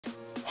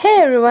Hey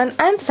everyone,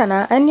 I'm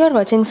Sana and you're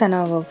watching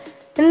Sana Vlog.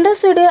 In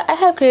this video, I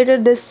have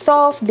created this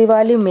soft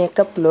Diwali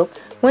makeup look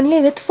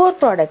only with 4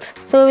 products.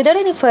 So without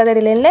any further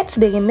delay, let's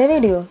begin the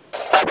video.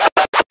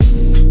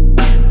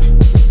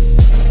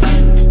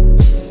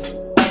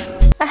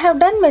 I have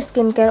done my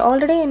skincare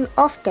already in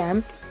off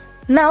cam.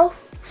 Now,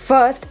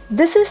 first,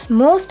 this is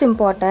most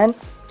important.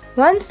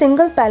 One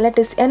single palette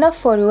is enough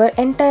for your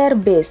entire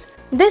base.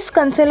 This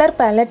concealer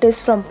palette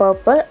is from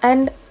Purple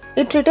and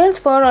it retails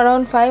for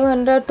around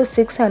 500 to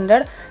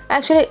 600.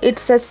 Actually,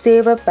 it's a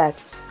saver pack.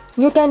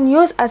 You can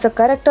use as a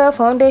corrector,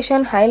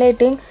 foundation,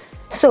 highlighting.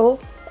 So,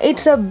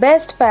 it's a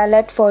best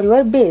palette for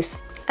your base.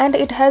 And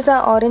it has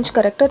a orange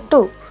corrector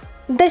too.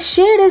 The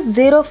shade is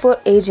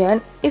 04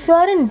 Asian. If you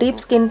are in deep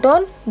skin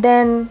tone,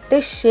 then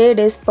this shade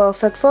is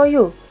perfect for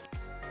you.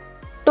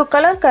 To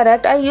color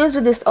correct, I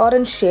used this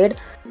orange shade.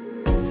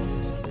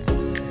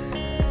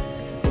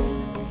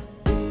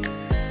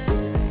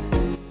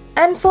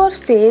 And for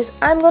face,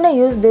 I'm gonna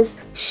use this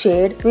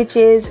shade which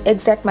is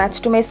exact match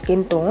to my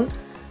skin tone.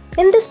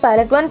 In this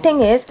palette, one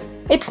thing is,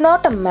 it's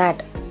not a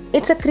matte.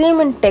 It's a cream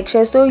in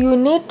texture, so you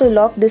need to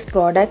lock this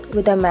product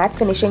with a matte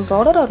finishing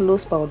powder or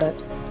loose powder.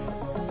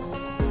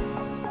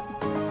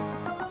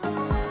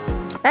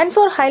 And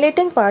for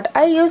highlighting part,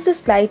 I used a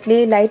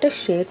slightly lighter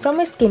shade from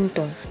my skin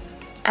tone.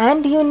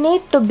 And you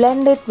need to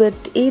blend it with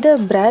either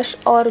brush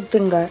or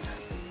finger.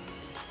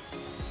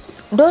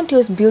 Don't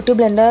use beauty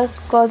blender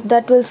cause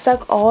that will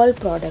suck all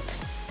products.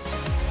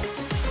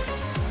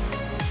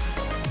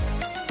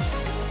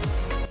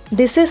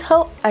 This is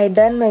how I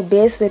done my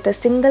base with a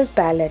single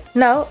palette.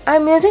 Now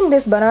I'm using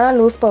this banana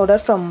loose powder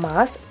from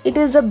Mars. It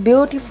is a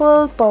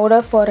beautiful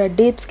powder for a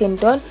deep skin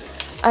tone.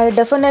 I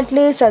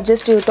definitely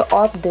suggest you to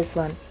opt this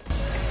one.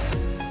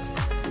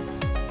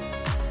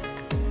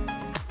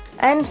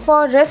 And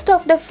for rest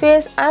of the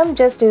face, I'm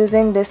just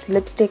using this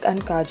lipstick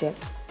and kajal.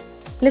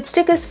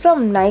 Lipstick is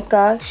from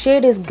Nykaa,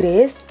 shade is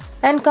Grace,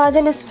 and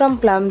kajal is from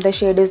Plum, the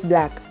shade is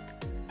Black.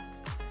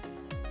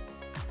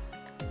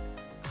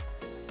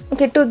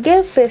 Okay, to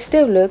give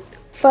festive look,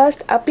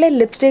 first apply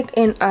lipstick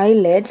in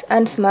eyelids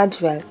and smudge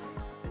well.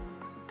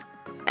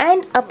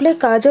 And apply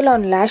kajal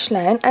on lash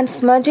line and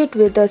smudge it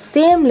with the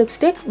same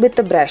lipstick with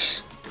the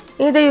brush.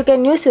 Either you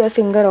can use your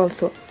finger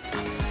also.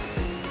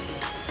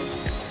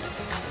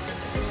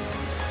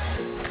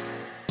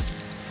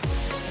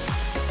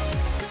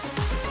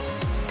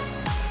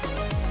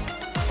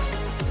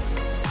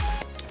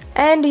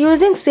 And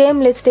using same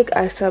lipstick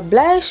as a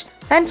blush.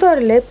 And for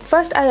lip,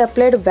 first I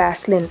applied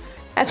Vaseline.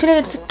 Actually,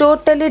 it's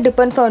totally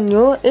depends on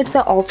you. It's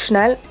a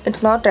optional.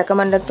 It's not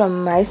recommended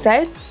from my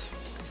side.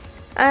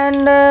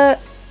 And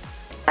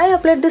I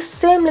applied the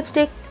same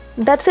lipstick.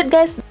 That's it,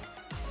 guys.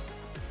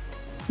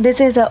 This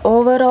is the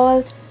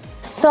overall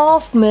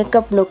soft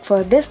makeup look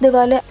for this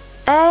Diwali.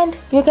 And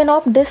you can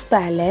opt this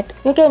palette.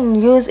 You can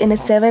use in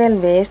several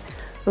ways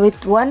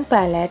with one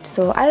palette.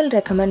 So I will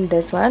recommend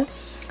this one.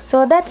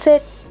 So that's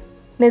it.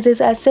 This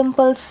is a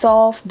simple,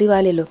 soft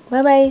Diwali look.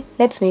 Bye bye.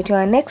 Let's meet you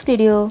on next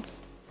video.